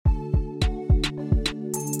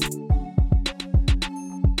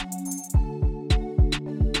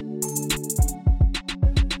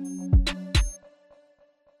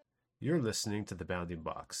You're listening to The Bounding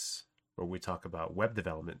Box, where we talk about web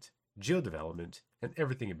development, geo development, and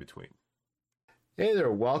everything in between. Hey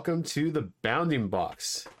there, welcome to The Bounding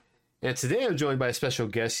Box. And today I'm joined by a special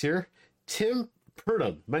guest here, Tim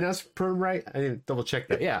Purdom. Am I not Purdom right? I didn't double check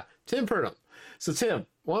that. Yeah, Tim Purdom. So Tim,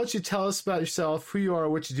 why don't you tell us about yourself, who you are,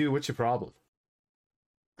 what you do, what's your problem?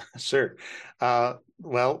 Sure.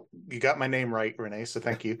 Well, you got my name right, Renee, so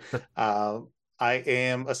thank you. I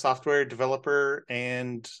am a software developer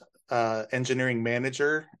and engineering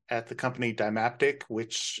manager at the company Dymaptic,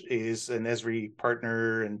 which is an Esri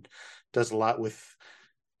partner and does a lot with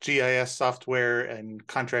GIS software and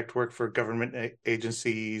contract work for government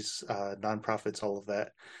agencies, nonprofits, all of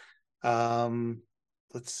that.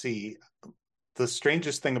 Let's see. The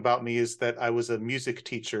strangest thing about me is that I was a music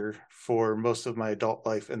teacher for most of my adult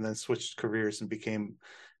life and then switched careers and became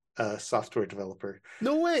a software developer.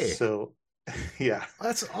 No way. So, yeah.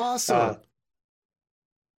 That's awesome.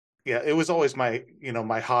 Yeah, it was always my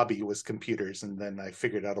hobby was computers. And then I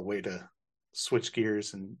figured out a way to switch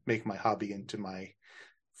gears and make my hobby into my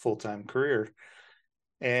full-time career.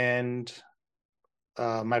 And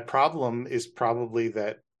my problem is probably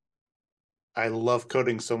that I love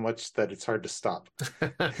coding so much that it's hard to stop.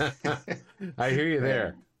 I hear you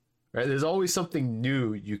there. Right? There's always something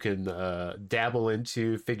new you can dabble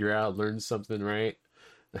into, figure out, learn something, right?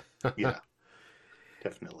 Yeah,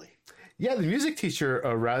 definitely. Yeah, the music teacher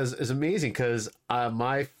route is amazing because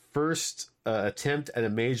my first attempt at a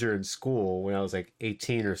major in school when I was like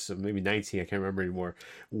 18 or so, maybe 19, I can't remember anymore,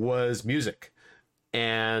 was music.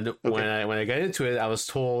 And when I got into it, I was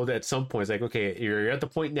told at some point, it's like, okay, you're at the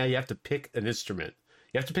point now you have to pick an instrument.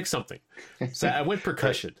 You have to pick something. So I went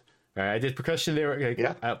percussion. Right. I did percussion there.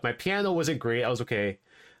 Like, my piano wasn't great. I was okay.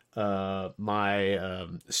 My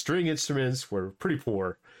string instruments were pretty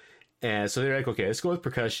poor. And so they're like, okay, let's go with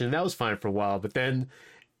percussion. And that was fine for a while. But then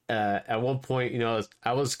at one point,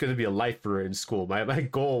 I was going to be a lifer in school. My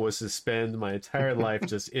goal was to spend my entire life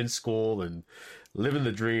just in school and living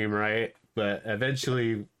the dream, right? But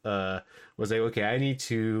eventually was like, okay, I need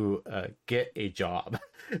to get a job.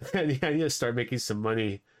 I need to start making some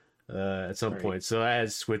money at some point. So I had to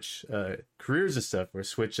switch careers and stuff, or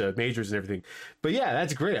switch majors and everything. But yeah,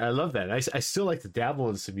 that's great. I love that. I still like to dabble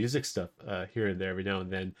in some music stuff here and there every now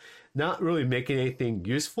and then. Not really making anything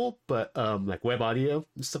useful, but like web audio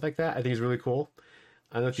and stuff like that, I think is really cool.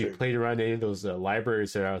 I don't know if you played around any of those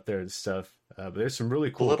libraries that are out there and stuff, but there's some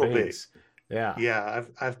really cool things. Yeah,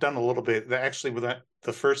 I've done a little bit. Actually, with that,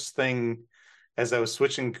 the first thing as I was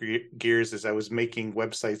switching gears is I was making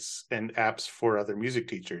websites and apps for other music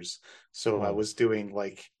teachers. So I was doing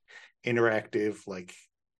like interactive, like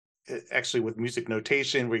actually with music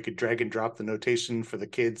notation where you could drag and drop the notation for the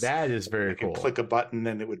kids. That is very cool. Click a button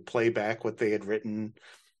and it would play back what they had written.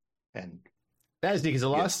 And that is neat because a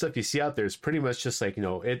lot of stuff you see out there is pretty much just like,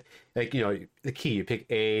 the key, you pick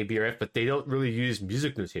A, B, or F, but they don't really use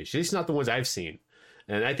music notation. It's not the ones I've seen.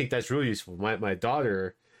 And I think that's really useful. My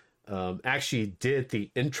daughter actually did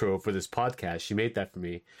the intro for this podcast. She made that for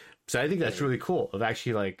me. So I think that's really cool of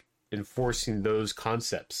actually like enforcing those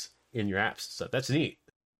concepts in your apps and stuff. That's neat.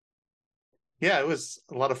 Yeah, it was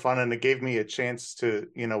a lot of fun. And it gave me a chance to,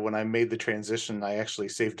 when I made the transition, I actually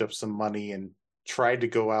saved up some money and tried to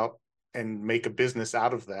go out and make a business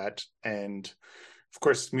out of that. And of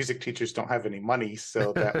course, music teachers don't have any money,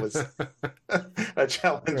 so that was a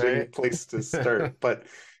challenging place to start. But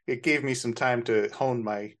it gave me some time to hone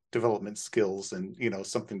my development skills and,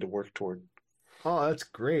 something to work toward. Oh, that's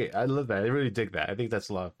great. I love that. I really dig that. I think that's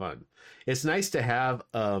a lot of fun. It's nice to have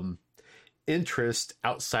interest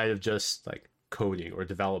outside of just like coding or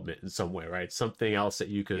development in some way, right? Something else that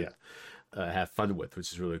you could have fun with,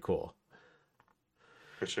 which is really cool.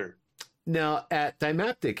 For sure. Now, at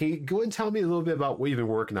Dymaptic, can you go and tell me a little bit about what you've been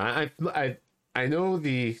working on? I know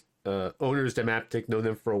the owners Dymaptic, know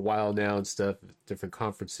them for a while now and stuff, different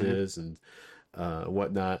conferences and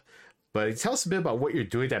whatnot. But tell us a bit about what you're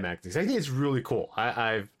doing at Dymaptic. I think it's really cool.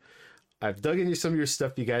 I've dug into some of your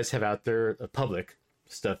stuff you guys have out there, public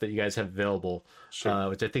stuff that you guys have available,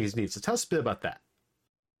 which I think is neat. So tell us a bit about that.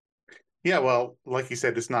 Yeah, well, like you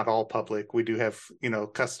said, it's not all public. We do have,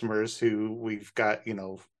 customers who we've got,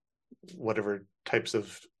 whatever types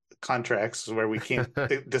of contracts where we can't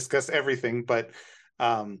discuss everything, but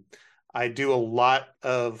I do a lot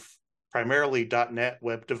of primarily .NET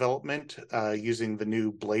web development using the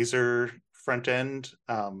new Blazor front end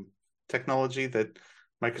technology that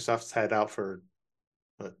Microsoft's had out for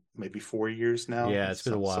maybe 4 years now. Yeah, it's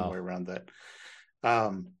been a while. Somewhere around that.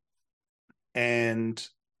 And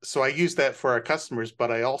so I use that for our customers,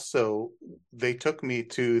 but I also, they took me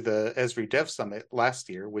to the Esri Dev Summit last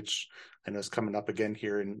year, which I know is coming up again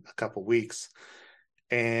here in a couple weeks.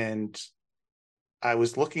 And I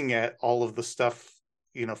was looking at all of the stuff,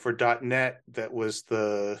 for .NET that was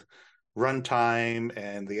the runtime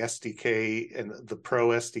and the SDK and the Pro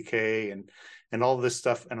SDK and all this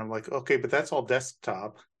stuff. And I'm like, okay, but that's all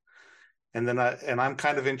desktop. I'm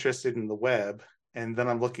kind of interested in the web. And then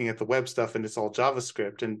I'm looking at the web stuff and it's all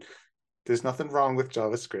JavaScript. And there's nothing wrong with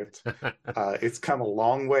JavaScript. It's come a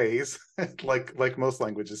long ways, like most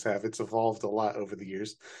languages have. It's evolved a lot over the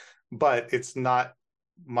years, but it's not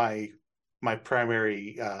my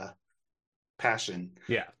primary passion.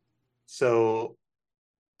 Yeah. So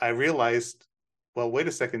I realized, well, wait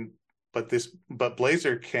a second, but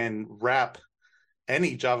Blazor can wrap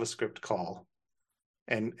any JavaScript call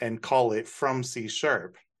and call it from C#.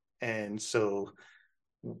 And so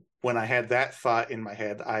when I had that thought in my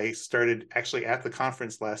head, I started actually at the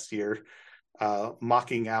conference last year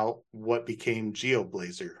mocking out what became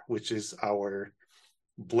GeoBlazor, which is our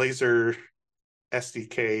Blazor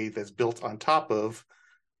SDK that's built on top of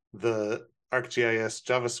the ArcGIS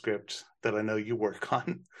JavaScript that I know you work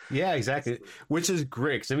on. Yeah, exactly. Which is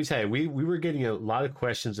great. 'Cause let me tell you, we were getting a lot of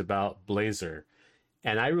questions about Blazor,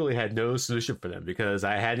 and I really had no solution for them because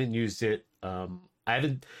I hadn't used it.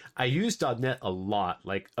 I used .NET a lot,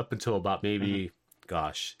 like up until about maybe,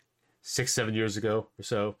 gosh, 6, 7 years ago or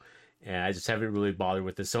so, and I just haven't really bothered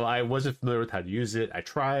with it. So I wasn't familiar with how to use it. I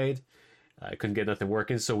tried, I couldn't get nothing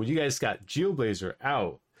working. So when you guys got GeoBlazor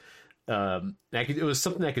out, it was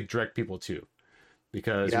something I could direct people to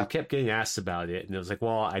because we kept getting asked about it, and it was like,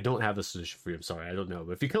 well, I don't have a solution for you. I'm sorry, I don't know.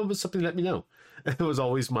 But if you come up with something, let me know. It was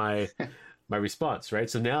always my response, right?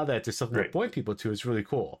 So now that there's something to point people to, it's really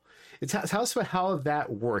cool. Tell us about how that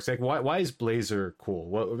works. Like, why is Blazor cool?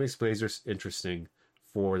 What makes Blazor interesting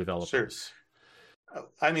for developers? Sure.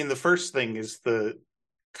 I mean, the first thing is the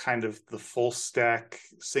kind of the full stack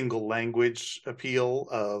single language appeal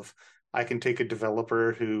of I can take a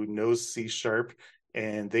developer who knows C#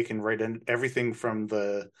 and they can write everything from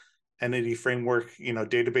the entity framework,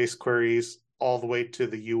 database queries all the way to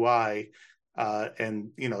the UI.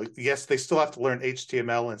 Yes, they still have to learn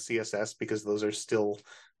HTML and CSS because those are still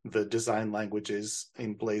the design languages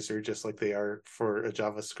in Blazor, just like they are for a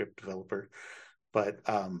JavaScript developer. But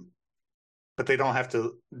they don't have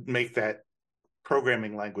to make that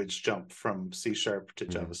programming language jump from C# to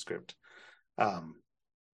JavaScript.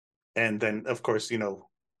 And then, of course,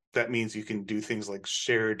 that means you can do things like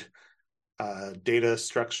shared data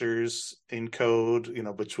structures in code,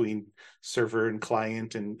 between server and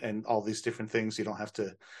client and all these different things. You don't have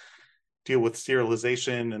to deal with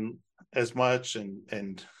serialization and as much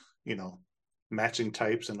and matching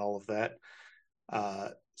types and all of that.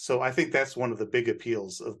 So I think that's one of the big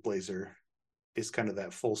appeals of Blazor is kind of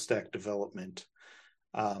that full stack development.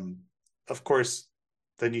 Of course,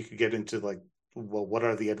 then you could get into like, well, what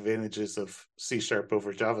are the advantages of C#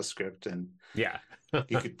 over JavaScript? And yeah,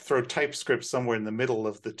 you could throw TypeScript somewhere in the middle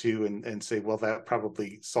of the two and say, well, that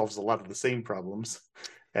probably solves a lot of the same problems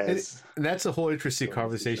as. And that's a whole interesting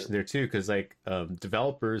conversation there too, because like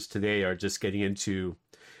developers today are just getting into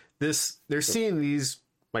this. They're seeing these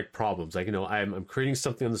like problems, like I'm creating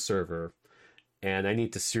something on the server, and I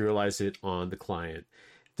need to serialize it on the client.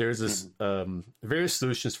 There's this various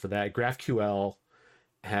solutions for that. GraphQL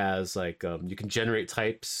has like you can generate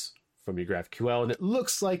types from your GraphQL, and it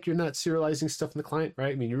looks like you're not serializing stuff in the client,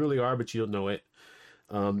 right? I mean, you really are, but you don't know it.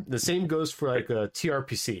 The same goes for like a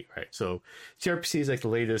TRPC, right? So TRPC is like the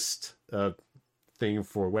latest thing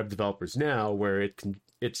for web developers now, where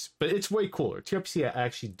it's way cooler. TRPC I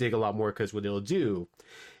actually dig a lot more because what it'll do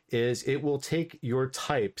is it will take your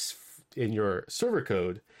types in your server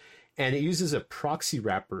code, and it uses a proxy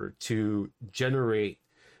wrapper to generate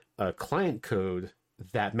a client code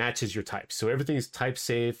that matches your types. So everything is type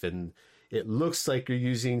safe, and it looks like you're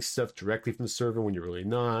using stuff directly from the server when you're really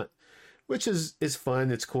not, which is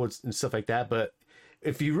fun. It's cool and stuff like that. But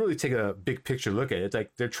if you really take a big picture look at it, it's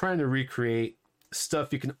like they're trying to recreate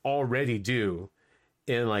stuff you can already do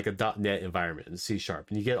in like a .NET environment in C#,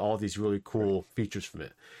 and you get all these really cool features from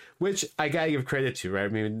it, which I gotta give credit to, right? I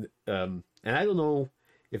mean, and I don't know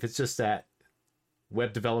if it's just that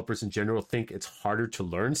web developers in general think it's harder to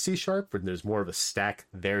learn C# when there's more of a stack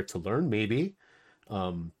there to learn. Maybe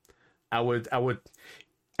I would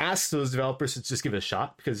ask those developers to just give it a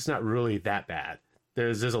shot because it's not really that bad.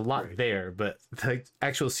 There's a lot there, but like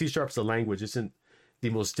actual C# as a language isn't the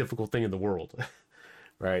most difficult thing in the world.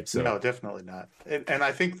 Right. So no, definitely not. And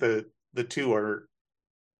I think the two are,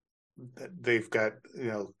 they've got,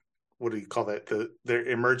 what do you call that? They're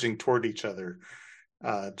emerging toward each other.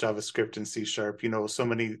 JavaScript and C Sharp. So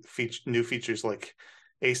many new features like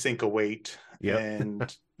async await, Yep.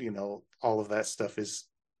 and all of that stuff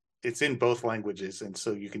it's in both languages, and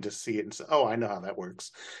so you can just see it and say, "Oh, I know how that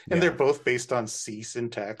works." And they're Yeah. both based on C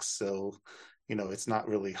syntax, so it's not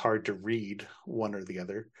really hard to read one or the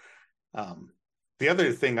other. Um, the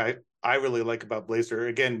other thing I really like about Blazor,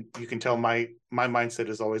 again, you can tell my mindset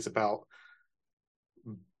is always about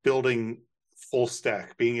building full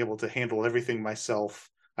stack, being able to handle everything myself.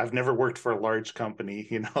 I've never worked for a large company.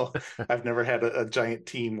 I've never had a giant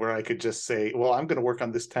team where I could just say, well, I'm going to work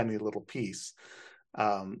on this tiny little piece.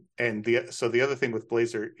 And the other thing with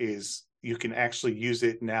Blazor is you can actually use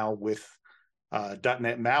it now with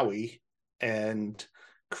 .NET MAUI and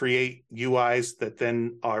create UIs that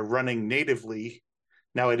then are running natively.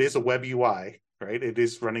 Now it is a web UI, right? It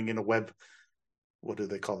is running in a web. What do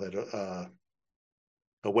they call that?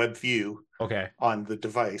 A web view Okay. on the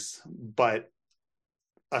device. But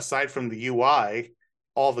aside from the UI,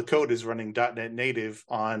 all the code is running .NET native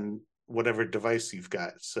on whatever device you've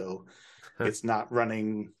got. So it's not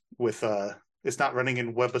running with it's not running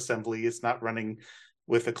in WebAssembly. It's not running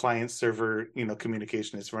with a client server,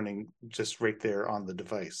 communication. It's running just right there on the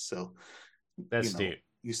device. So, That's neat.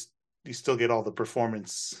 you you still get all the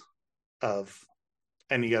performance of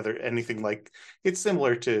anything like it's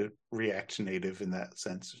similar to React Native in that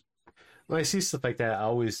sense. When I see stuff like that, I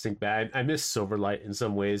always think back. I miss Silverlight in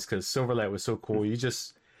some ways because Silverlight was so cool.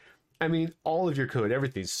 I mean, all of your code,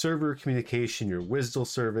 everything, server communication, your WSDL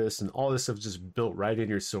service, and all this stuff just built right in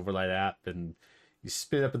your Silverlight app, and you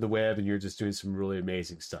spin up in the web, and you're just doing some really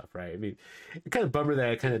amazing stuff, right? I mean, it kind of bummer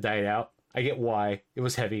that it kind of died out. I get why. It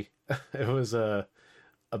was heavy. It was a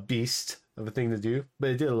beast of a thing to do, but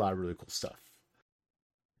it did a lot of really cool stuff.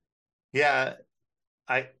 Yeah,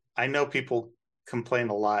 I know people complain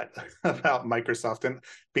a lot about Microsoft, and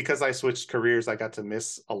because I switched careers, I got to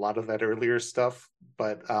miss a lot of that earlier stuff.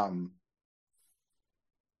 But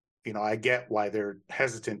I get why they're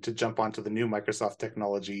hesitant to jump onto the new Microsoft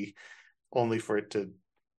technology, only for it to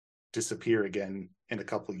disappear again in a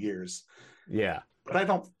couple of years. Yeah. But I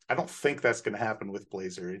don't think that's going to happen with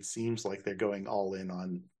Blazor. It seems like they're going all in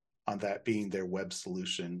on that being their web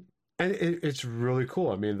solution. And it's really cool.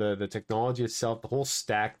 I mean, the technology itself, the whole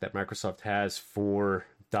stack that Microsoft has for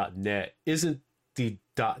 .NET isn't the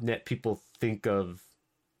 .NET people think of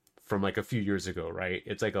from like a few years ago, right?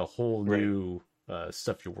 It's like a whole Right. new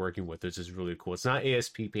stuff you're working with, which is really cool. It's not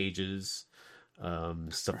ASP pages,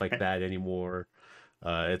 stuff like that anymore.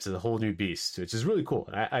 It's a whole new beast, which is really cool.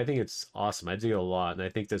 I think it's awesome. I dig it a lot, and I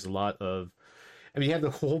think there's a lot of. I mean, you have the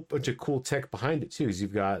whole bunch of cool tech behind it too. Is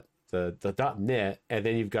you've got the .NET, and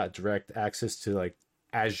then you've got direct access to like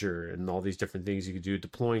Azure and all these different things you can do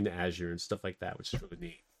deploying to Azure and stuff like that, which is really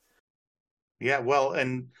neat. Yeah, well,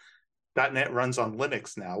 and .NET runs on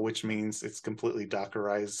Linux now, which means it's completely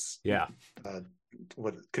Dockerized, Yeah, uh,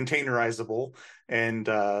 containerizable, and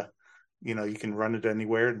you can run it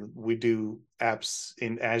anywhere. We do apps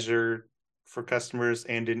in Azure for customers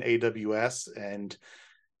and in AWS, and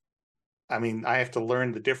I mean, I have to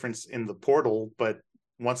learn the difference in the portal, but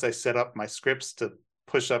once I set up my scripts to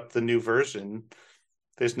push up the new version,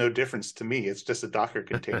 there's no difference to me. It's just a Docker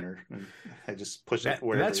container, and I just push it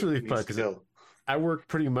wherever that's it really fun needs to because go. I work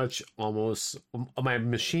pretty much almost my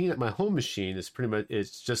machine. My home machine is pretty much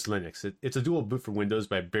it's just Linux. It's a dual boot for Windows,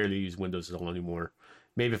 but I barely use Windows at all anymore.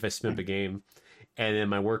 Maybe if I spin up a game, and then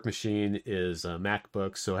my work machine is a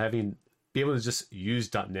MacBook. So having be able to just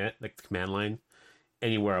use .NET like the command line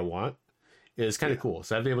anywhere I want is kind of Yeah. cool.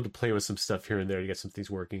 So I've been able to play with some stuff here and there to get some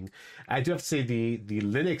things working. I do have to say the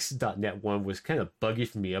Linux .NET one was kind of buggy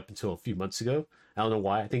for me up until a few months ago. I don't know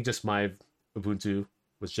why. I think just my Ubuntu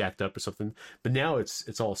was jacked up or something. But now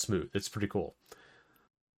it's all smooth. It's pretty cool.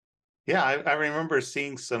 Yeah, I remember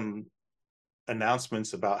seeing some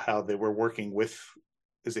announcements about how they were working with,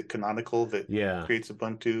 is it Canonical that Yeah. creates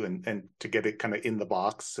Ubuntu, and to get it kind of in the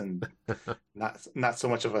box and not so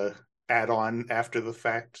much of a add-on after the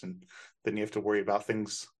fact, and then you have to worry about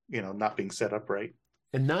things, not being set up right.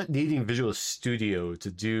 And not needing Visual Studio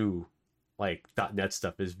to do like .NET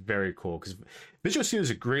stuff is very cool because Visual Studio is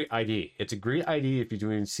a great IDE. It's a great IDE if you're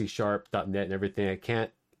doing C Sharp, .NET, and everything. I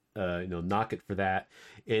can't, knock it for that.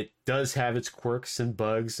 It does have its quirks and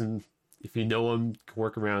bugs, and if you know them, you can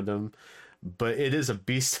work around them. But it is a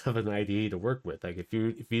beast of an IDE to work with. Like if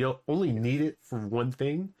you don't only need it for one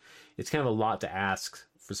thing, it's kind of a lot to ask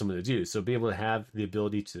for someone to do. So be able to have the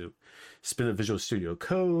ability to spin a Visual Studio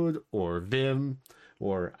Code or Vim,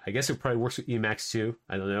 or I guess it probably works with Emacs too.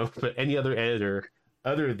 I don't know, but any other editor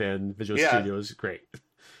other than Visual Yeah, Studio is great.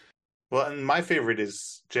 well, and my favorite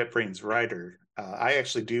is JetBrains Rider. I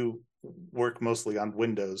actually do work mostly on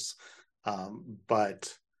Windows,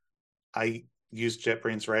 but I use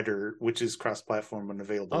JetBrains Writer, which is cross-platform and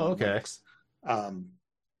available Oh, on okay. Linux.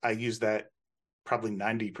 I use that probably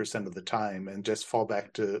 90% of the time and just fall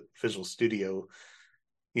back to Visual Studio,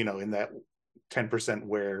 in that 10%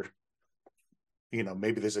 where,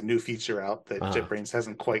 maybe there's a new feature out that Uh-huh. JetBrains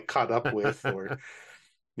hasn't quite caught up with,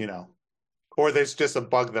 you know, or there's just a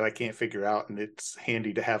bug that I can't figure out, and it's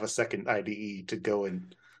handy to have a second IDE to go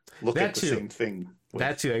and look That at the too. same thing That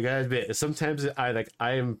with. too. I gotta admit, sometimes I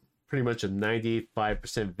am pretty much a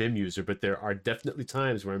 95% Vim user, but there are definitely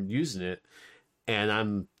times where I'm using it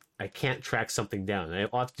and I can't track something down. And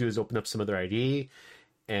all I have to do is open up some other IDE,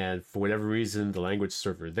 and for whatever reason, the language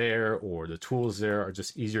server there or the tools there are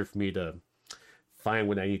just easier for me to find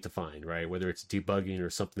what I need to find, right? Whether it's debugging or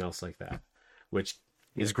something else like that, which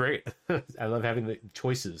Yeah. is great. I love having the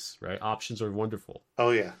choices, right? Options are wonderful.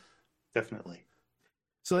 Oh yeah, definitely.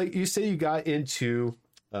 So, like you say, you got into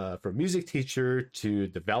from music teacher to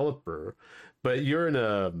developer, but you're in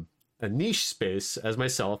a niche space as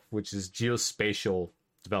myself, which is geospatial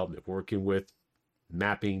development, working with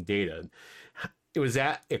mapping data. Was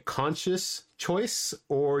that a conscious choice,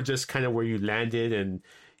 or just kind of where you landed and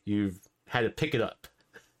you've had to pick it up?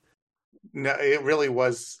 No, it really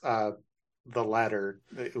was the latter.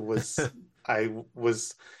 It was I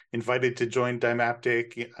was invited to join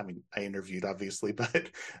Dymaptic. I mean, I interviewed obviously, but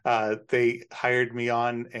they hired me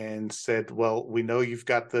on and said, "Well, we know you've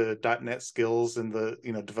got the .NET skills and the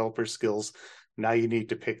developer skills. Now you need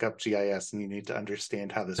to pick up GIS and you need to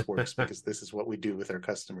understand how this works because this is what we do with our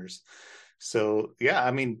customers." So yeah,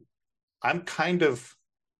 I mean, I'm kind of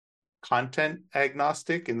content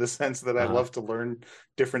agnostic in the sense that I uh, love to learn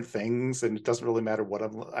different things, and it doesn't really matter what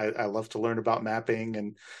I love to learn about mapping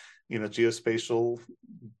and geospatial.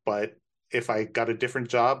 But if I got a different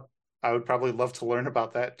job, I would probably love to learn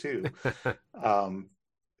about that too. um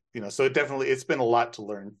so it's been a lot to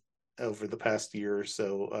learn over the past year or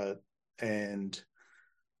so, and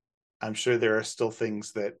I'm sure there are still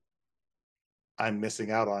things that I'm missing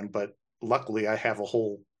out on, but luckily I have a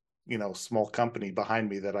whole, small company behind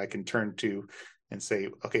me that I can turn to and say,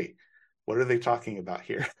 okay, what are they talking about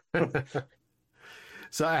here?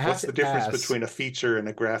 so I have What's to the difference ask. between a feature and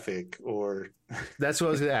a graphic? Or That's what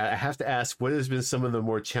I was going to ask. I have to ask, what has been some of the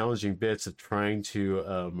more challenging bits of trying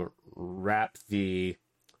to wrap the.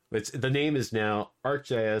 The name is now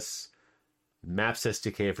ArcGIS Maps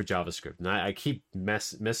SDK for JavaScript, and I keep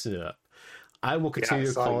messing it up. I will yeah, I continue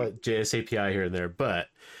to saw call you. it JS API here and there, but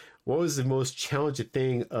what was the most challenging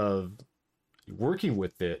thing of working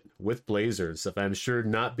with it with Blazor and stuff? I'm sure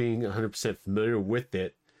not being 100% familiar with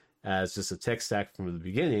it as just a tech stack from the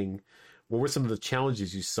beginning. What were some of the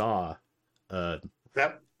challenges you saw uh,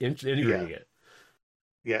 That yeah, integrating it?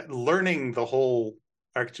 yeah, learning the whole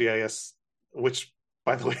ArcGIS, which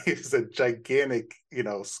by the way is a gigantic,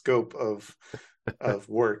 scope of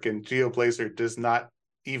work, and GeoBlazor does not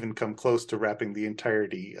even come close to wrapping the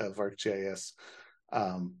entirety of ArcGIS,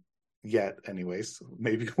 um, yet. Anyways,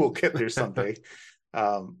 maybe we'll get there someday.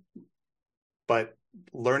 Um, but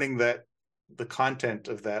learning that the content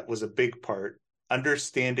of that was a big part.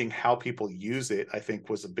 Understanding how people use it, I think,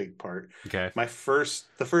 was a big part. Okay. The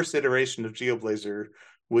first iteration of GeoBlazor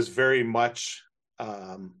was very much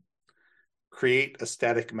create a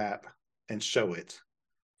static map and show it.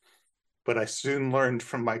 But I soon learned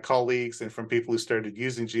from my colleagues and from people who started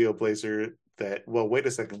using GeoBlazor that, well, wait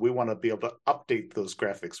a second, we want to be able to update those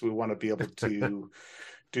graphics. We want to be able to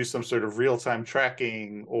do some sort of real-time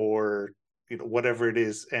tracking, or whatever it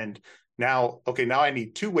is. And now, okay, now I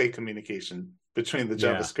need two-way communication between the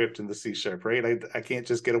Yeah. JavaScript and the C#, right? I can't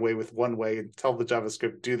just get away with one way and tell the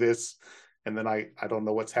JavaScript do this, and then I don't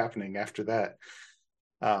know what's happening after that.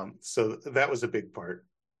 So that was a big part.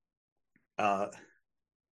 Uh,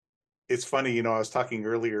 it's funny, I was talking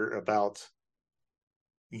earlier about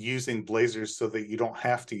using Blazor so that you don't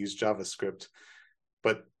have to use JavaScript.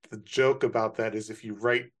 But the joke about that is if you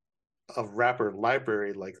write a wrapper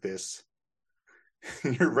library like this,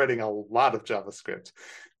 you're writing a lot of JavaScript,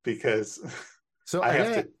 because So I I have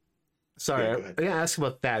gotta to. sorry, Yeah, I go ahead. gotta ask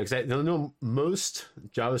about that because I know most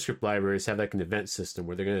JavaScript libraries have like an event system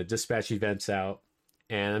where they're gonna dispatch events out,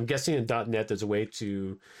 and I'm guessing in .NET there's a way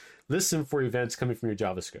to listen for events coming from your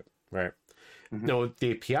JavaScript, right? Mm-hmm. Now with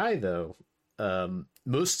the API though,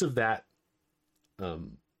 most of that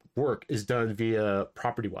work is done via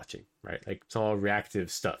property watching, right? Like it's all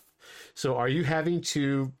reactive stuff. So are you having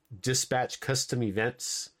to dispatch custom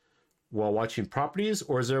events while watching properties,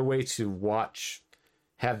 or is there a way to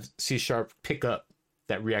have C# pick up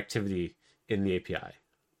that reactivity in the API?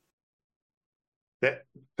 That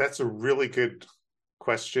that's a really good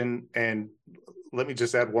question, and let me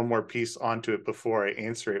just add one more piece onto it before I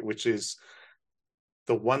answer it, which is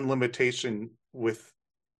the one limitation with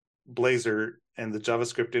Blazor and the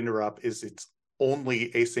JavaScript interop is it's only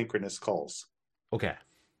asynchronous calls. Okay.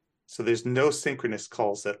 So there's no synchronous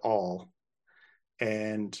calls at all.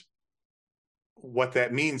 And what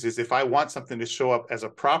that means is if I want something to show up as a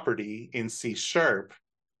property in C#,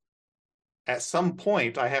 at some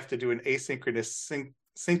point I have to do an asynchronous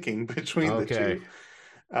syncing between the Okay.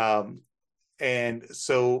 two. And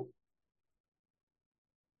so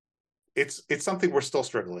it's something we're still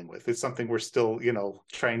struggling with. It's something we're still,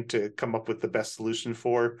 trying to come up with the best solution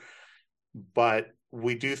for. But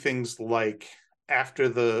we do things like after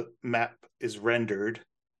the map is rendered,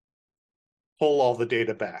 pull all the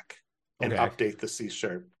data back and Okay. update the C#,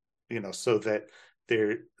 so that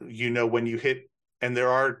there, when you hit, and there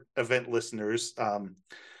are event listeners,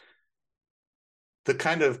 the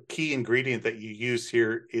kind of key ingredient that you use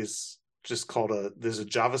here is just called there's a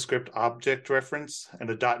JavaScript object reference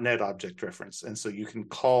and a .NET object reference. And so you can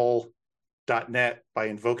call .NET by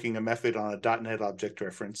invoking a method on a .NET object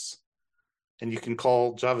reference. And you can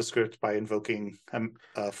call JavaScript by invoking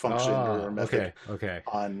a function or a method Okay.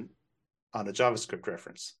 on a JavaScript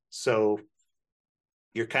reference. So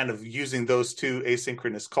you're kind of using those two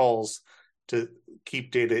asynchronous calls to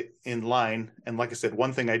keep data in line. And like I said,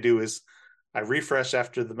 one thing I do is I refresh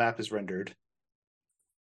after the map is rendered.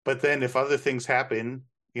 But then if other things happen,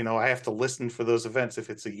 I have to listen for those events. If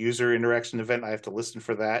it's a user interaction event, I have to listen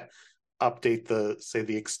for that, update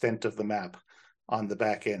the extent of the map on the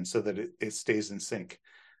back end so that it stays in sync.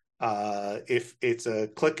 If it's a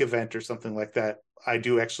click event or something like that, I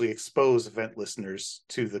do actually expose event listeners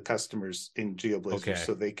to the customers in GeoBlazor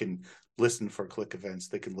so they can listen for click events.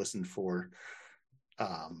 They can listen for,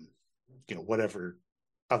 whatever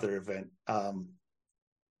other event.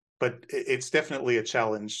 But it's definitely a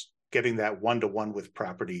challenge getting that one-to-one with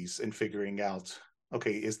properties and figuring out,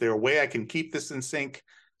 okay, is there a way I can keep this in sync,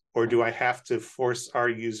 or do I have to force our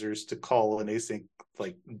users to call an async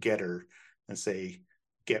like getter and say,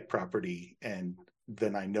 get property, and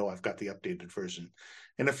then I know I've got the updated version.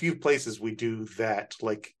 In a few places we do that,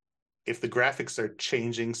 like if the graphics are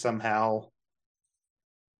changing somehow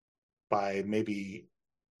by maybe,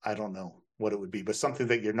 I don't know what it would be, but something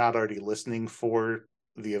that you're not already listening for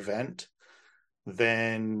the event,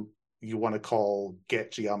 then you want to call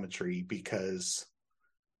get geometry, because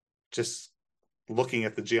just looking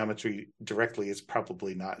at the geometry directly is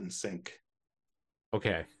probably not in sync.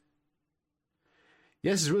 Okay.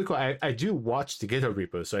 Yeah, this is really cool. I do watch the GitHub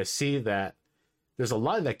repo, so I see that there's a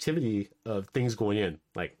lot of activity of things going in.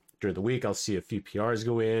 Like during the week, I'll see a few PRs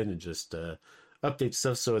go in and just update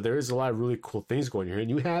stuff. So there is a lot of really cool things going here. And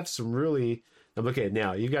you have some really, I'm looking at it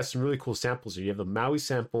now, you've got some really cool samples here. You have the Maui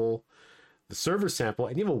sample, the server sample,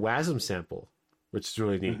 and you have a WASM sample, which is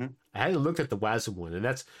really neat. Mm-hmm. I hadn't looked at the WASM one,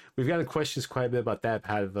 and we've gotten questions quite a bit about that,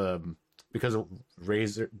 because of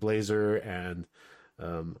Blazor and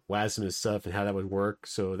WASM and stuff and how that would work.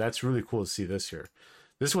 So that's really cool to see this here.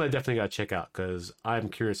 This one I definitely got to check out because I'm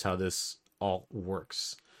curious how this all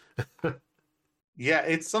works. Yeah,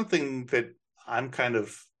 it's something that I'm kind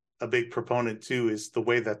of a big proponent too, is the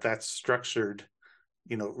way that that's structured,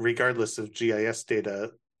 regardless of GIS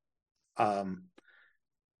data,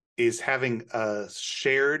 is having a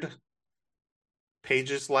shared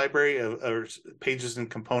pages library or pages and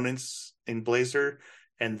components in Blazor,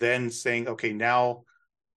 and then saying, okay, now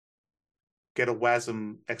get a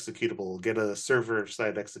WASM executable, get a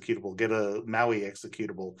server-side executable, get a Maui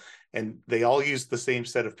executable, and they all use the same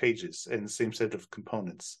set of pages and the same set of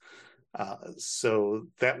components. So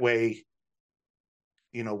that way,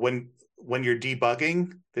 when you're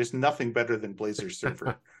debugging, there's nothing better than Blazor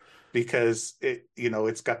server because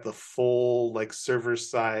it's got the full like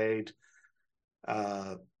server-side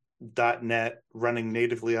 .NET running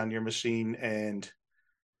natively on your machine, and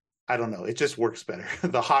I don't know, it just works better.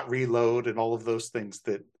 The hot reload and all of those things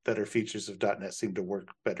that are features of .NET seem to work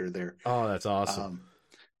better there. Oh, that's awesome.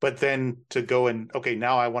 But then to go and, okay,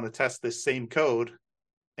 now I want to test this same code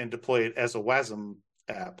and deploy it as a WASM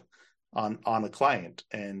app on a client.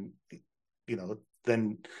 And,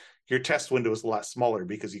 then your test window is a lot smaller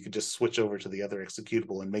because you could just switch over to the other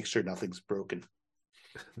executable and make sure nothing's broken.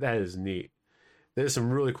 That is neat. There's some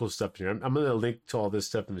really cool stuff here. I'm going to link to all this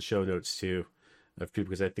stuff in the show notes too, of people,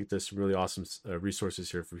 because I think there's some really awesome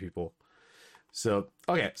resources here for people. So,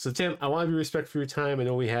 okay. So Tim, I want to be respectful of your time. I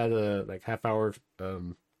know we had a half hour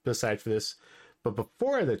aside for this, but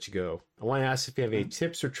before I let you go, I want to ask if you have any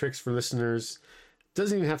tips or tricks for listeners.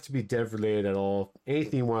 Doesn't even have to be dev related at all.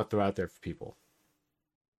 Anything you want to throw out there for people.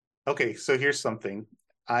 Okay. So here's something.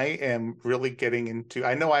 I am really getting into.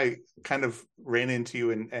 I know I kind of ran into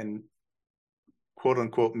you and quote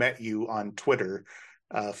unquote met you on Twitter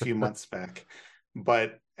a few months back,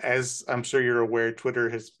 but as I'm sure you're aware, Twitter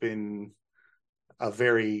has been a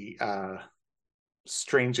very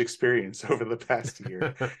strange experience over the past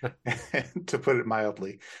year, to put it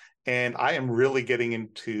mildly. And I am really getting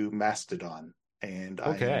into Mastodon, and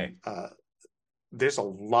I Okay. am there's a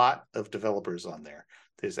lot of developers on there.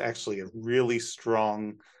 There's actually a really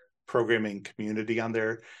strong programming community on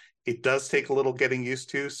there. It does take a little getting used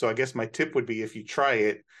to. So I guess my tip would be, if you try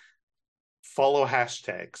it, follow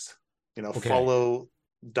hashtags, Okay. follow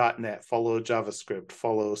 .NET, follow JavaScript,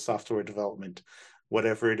 follow software development,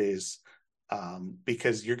 whatever it is,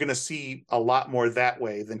 because you're going to see a lot more that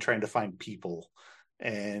way than trying to find people.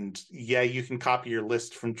 And yeah, you can copy your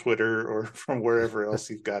list from Twitter or from wherever else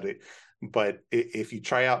you've got it. But if you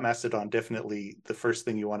try out Mastodon, definitely the first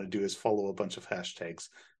thing you want to do is follow a bunch of hashtags,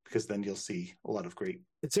 because then you'll see a lot of great,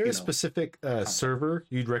 Is there a you know, specific content. server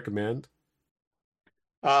you'd recommend?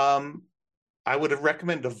 Um, I would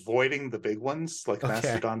recommend avoiding the big ones like Okay.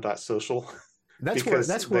 Mastodon.social That's where because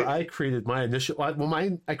that's where they, I created my initial. Well,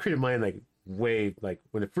 mine I created mine like way like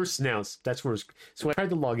when it first announced. That's where. So when I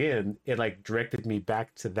tried to log in, it like directed me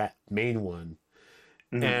back to that main one,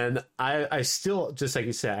 mm, and I still, just like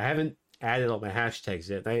you said, I haven't added all my hashtags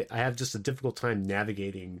yet. I have just a difficult time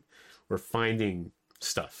navigating or finding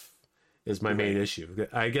stuff is my main right. issue.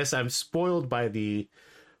 I guess I'm spoiled by the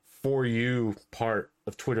for you part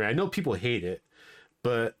of Twitter. I know people hate it,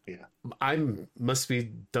 but Yeah. I must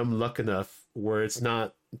be dumb luck enough where it's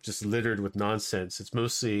not just littered with nonsense. It's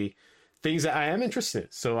mostly things that I am interested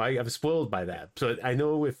in. So I'm spoiled by that. So I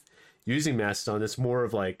know with using Mastodon, it's more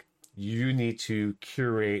of like you need to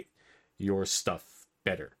curate your stuff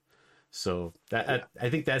better. So Yeah. I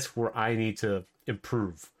think that's where I need to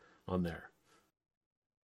improve on there.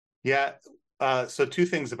 Yeah. So two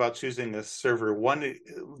things about choosing a server. One,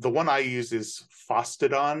 the one I use is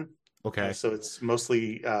Fostodon. Okay. So it's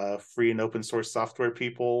mostly free and open source software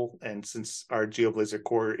people. And since our GeoBlazor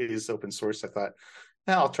core is open source, I thought,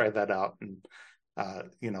 I'll try that out. And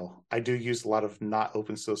I do use a lot of not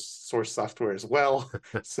open source software as well.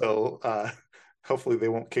 So hopefully they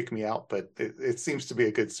won't kick me out, but it seems to be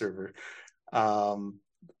a good server. Um,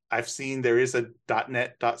 I've seen there is a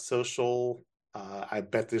 .NET.social. I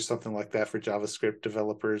bet there's something like that for JavaScript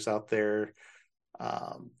developers out there.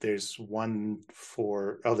 There's one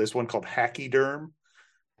there's one called Hachyderm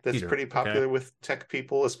that's Peter. pretty Okay. popular with tech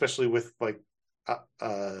people, especially with like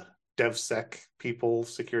DevSec people,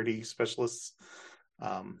 security specialists.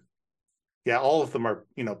 Um, yeah, all of them are,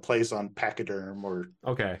 plays on Pachyderm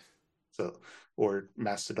Okay. so or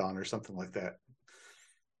Mastodon or something like that.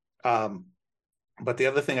 Um, but the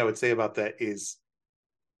other thing I would say about that is,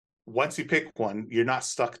 once you pick one, you're not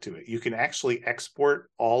stuck to it. You can actually export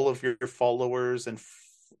all of your followers and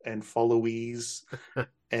followees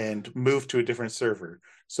and move to a different server.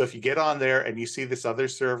 So if you get on there and you see this other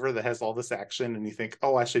server that has all this action and you think,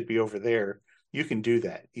 "Oh, I should be over there," you can do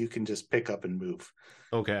that. You can just pick up and move.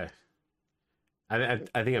 Okay. I think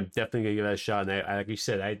I'm definitely gonna give that a shot. And like you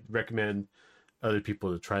said, I recommend other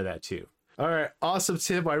people to try that too. All right, awesome,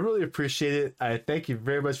 Tim. I really appreciate it. I thank you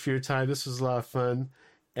very much for your time. This was a lot of fun.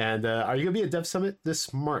 And are you gonna be at Dev Summit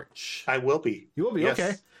this March? I will be. You will be, okay.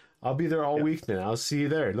 Yes. I'll be there all Yep. week then. I'll see you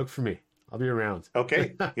there. Look for me. I'll be around.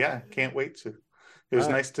 Okay. All Yeah, can't wait to. It was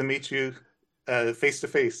right. nice to meet you face to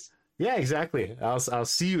face. Yeah, exactly. I'll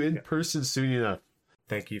see you in Yeah. person soon enough.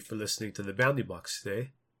 Thank you for listening to the Bounding Box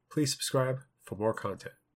today. Please subscribe for more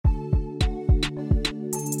content.